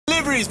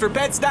deliveries for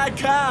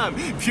pets.com,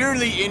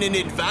 purely in an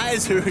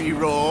advisory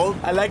role.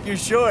 I like your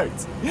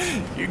shorts.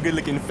 You're a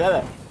good-looking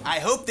fella. I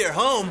hope they're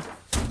home.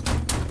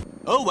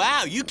 Oh,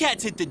 wow, you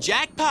cats hit the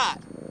jackpot.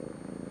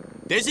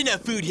 There's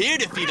enough food here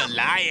to feed a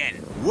lion.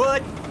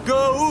 What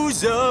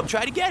goes up?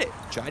 Try to get it.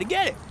 Try to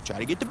get it. Try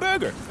to get the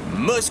burger.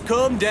 Must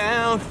come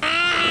down.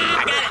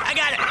 I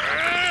got it.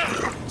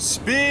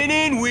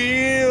 Spinning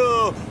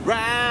wheel,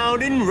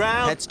 round and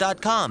round.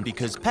 Pets.com,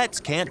 because pets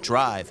can't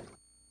drive.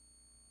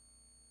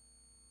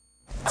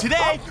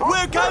 Today,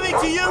 we're coming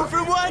to you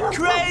from one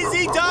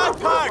crazy dog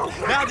park.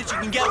 Now that you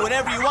can get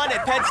whatever you want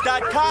at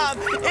pets.com,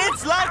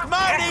 it's like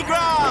Mardi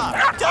Gras.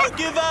 Don't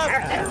give up.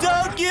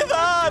 Don't give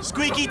up.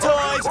 Squeaky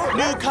toys,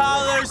 new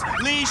collars,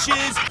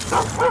 leashes.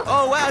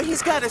 Oh, wow,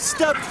 he's got a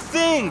stuffed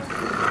thing.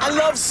 I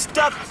love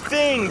stuffed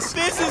things.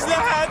 This is the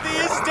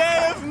happiest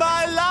day of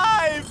my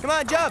life. Come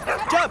on, jump,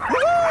 jump. Woo!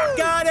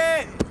 Got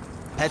it.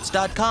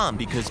 Pets.com,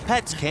 because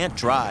pets can't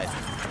drive.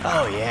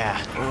 Oh,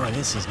 yeah. Oh,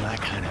 this is my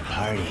kind of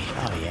party.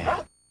 Oh,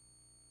 yeah.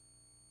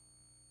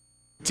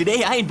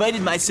 Today, I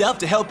invited myself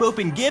to help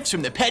open gifts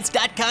from the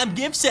Pets.com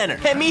gift center.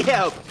 Let me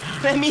help.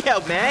 Let me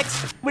help,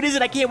 Max. What is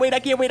it? I can't wait. I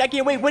can't wait. I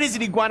can't wait. What is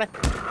it, Iguana?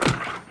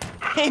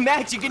 Hey,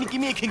 Max, you're gonna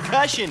give me a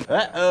concussion.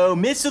 Uh-oh,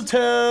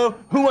 mistletoe.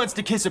 Who wants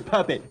to kiss a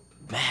puppet?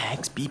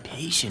 Max, be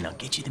patient. I'll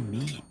get you the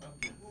meat.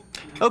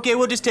 Okay,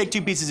 we'll just take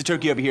 2 pieces of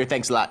turkey over here.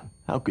 Thanks a lot.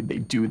 How could they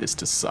do this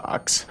to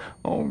socks?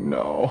 Oh,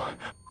 no.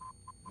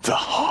 The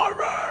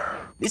horror.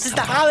 This is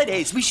the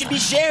holidays. We should be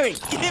sharing.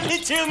 Give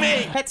it to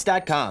me.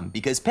 Pets.com,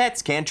 because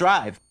pets can't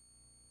drive.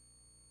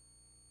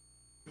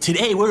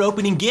 Today, we're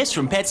opening gifts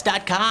from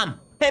Pets.com.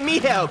 Let me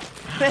help.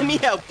 Let me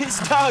help. This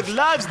dog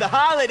loves the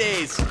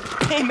holidays.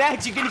 Hey,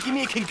 Max, you're gonna give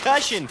me a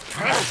concussion.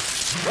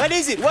 What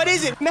is it? What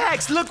is it?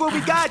 Max, look what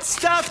we got.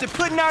 Stuff to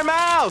put in our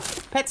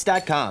mouth.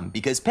 Pets.com,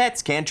 because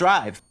pets can't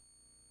drive.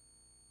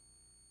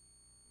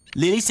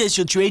 Lily says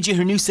she'll trade you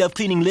her new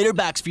self-cleaning litter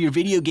box for your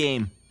video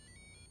game.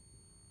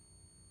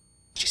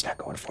 She's not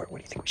going for it. What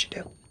do you think we should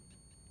do?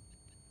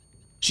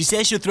 She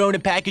says she'll throw in a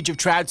package of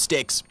trout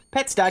sticks.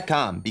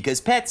 Pets.com,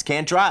 because pets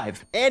can't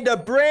drive. And a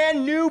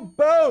brand new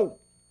boat.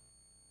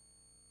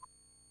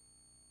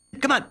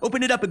 Come on,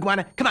 open it up,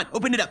 Iguana. Come on,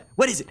 open it up.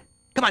 What is it?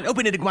 Come on,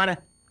 open it, Iguana.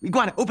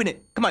 Iguana, open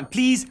it. Come on,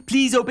 please,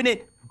 please open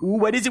it. Ooh,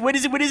 what is it? What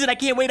is it? What is it? I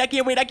can't wait. I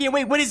can't wait. I can't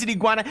wait. What is it,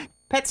 Iguana?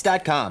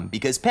 Pets.com,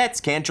 because pets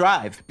can't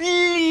drive.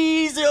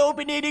 Please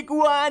open it,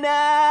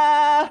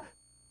 Iguana.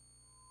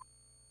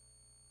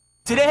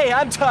 Today,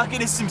 I'm talking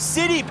to some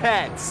city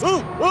pets. Ooh,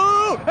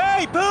 ooh,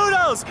 hey,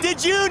 poodles!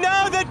 Did you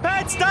know that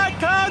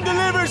Pets.com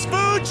delivers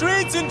food,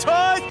 treats, and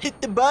toys? Hit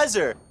the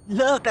buzzer.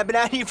 Look, I've been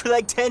out here for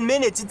like 10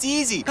 minutes. It's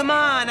easy. Come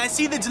on, I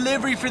see the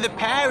delivery for the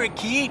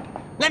parakeet.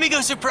 Let me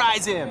go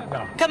surprise him.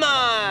 No. Come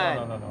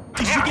on. No.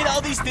 Did you get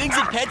all these things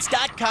at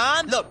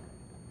Pets.com? Look,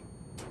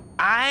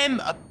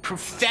 I'm a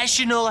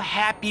professional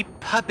happy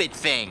puppet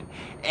thing,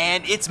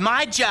 and it's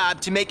my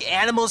job to make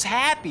animals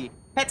happy.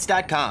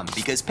 Pets.com,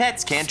 because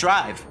pets can't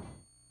drive.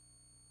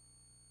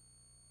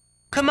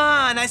 Come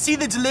on, I see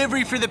the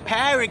delivery for the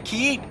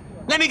parakeet.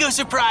 Let me go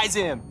surprise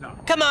him. No.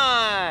 Come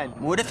on.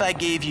 What if I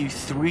gave you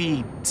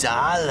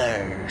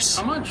 $3?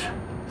 How much?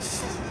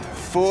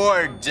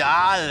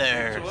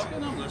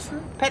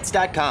 $4.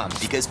 Pets.com,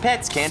 because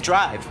pets can't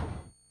drive.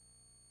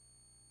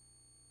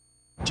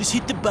 Just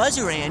hit the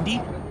buzzer,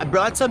 Andy. I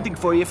brought something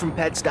for you from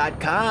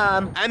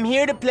Pets.com. I'm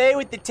here to play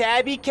with the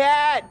tabby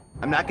cat.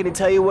 I'm not gonna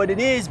tell you what it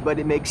is, but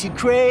it makes you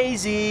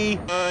crazy.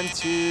 1,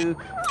 2,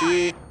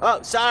 3.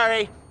 Oh,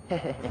 sorry.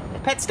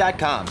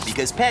 Pets.com,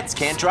 because pets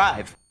can't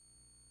drive.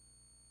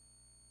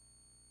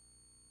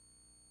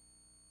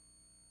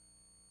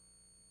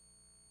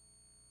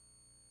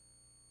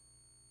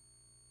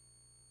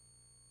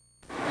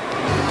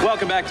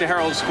 Welcome back to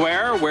Herald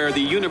Square, where the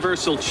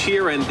Universal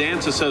Cheer and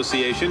Dance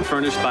Association,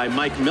 furnished by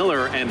Mike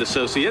Miller and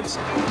Associates,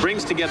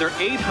 brings together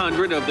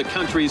 800 of the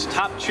country's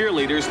top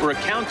cheerleaders for a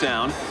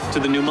countdown to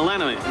the new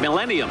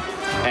millennium.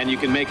 And you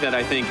can make that,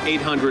 I think,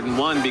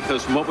 801,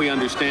 because from what we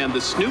understand,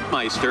 the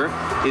Snoopmeister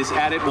is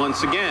at it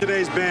once again.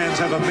 Today's bands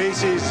have a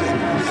Macy's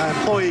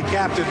employee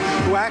captain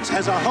who acts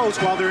as a host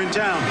while they're in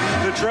town.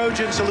 The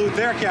Trojans salute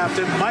their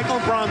captain, Michael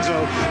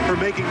Bronzo, for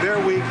making their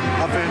week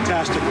a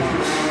fantastic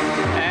one.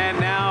 And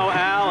now,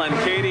 Al and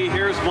Katie,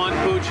 here's one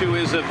pooch who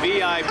is a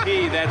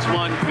VIP. That's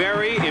one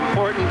very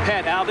important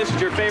pet. Al, this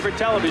is your favorite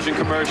television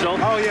commercial.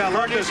 Oh, yeah, I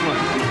love this one.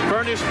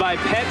 Furnished by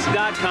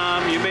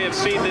Pets.com. You may have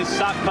seen this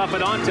sock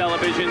puppet on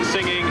television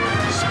singing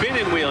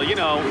Spinning Wheel. You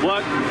know,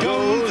 what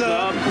goes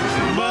up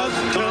must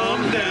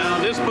come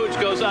down. This pooch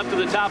goes up to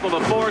the top of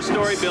a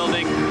 4-story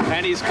building,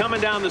 and he's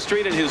coming down the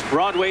street in his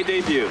Broadway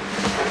debut.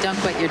 Don't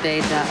quit your day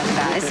job,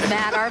 guys.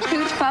 Matt, our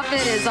pooch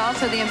puppet is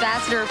also the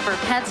ambassador for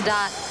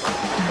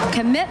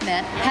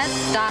Pets.Commitment.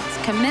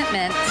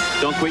 Pets.Commitment.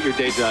 Don't quit your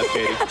day job,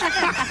 Katie.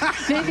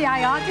 Maybe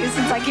I ought to,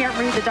 since I can't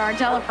read the darn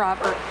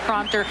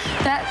teleprompter.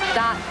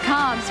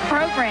 Pets.com's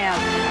program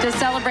to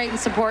celebrate and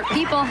support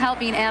people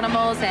helping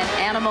animals and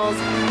animals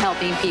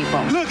helping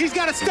people. Look, he's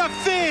got a stuffed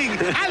thing.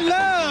 I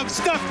love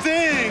stuffed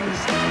things.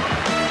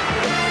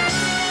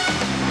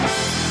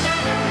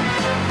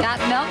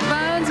 Milk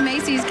Bones,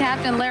 Macy's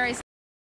Captain Larry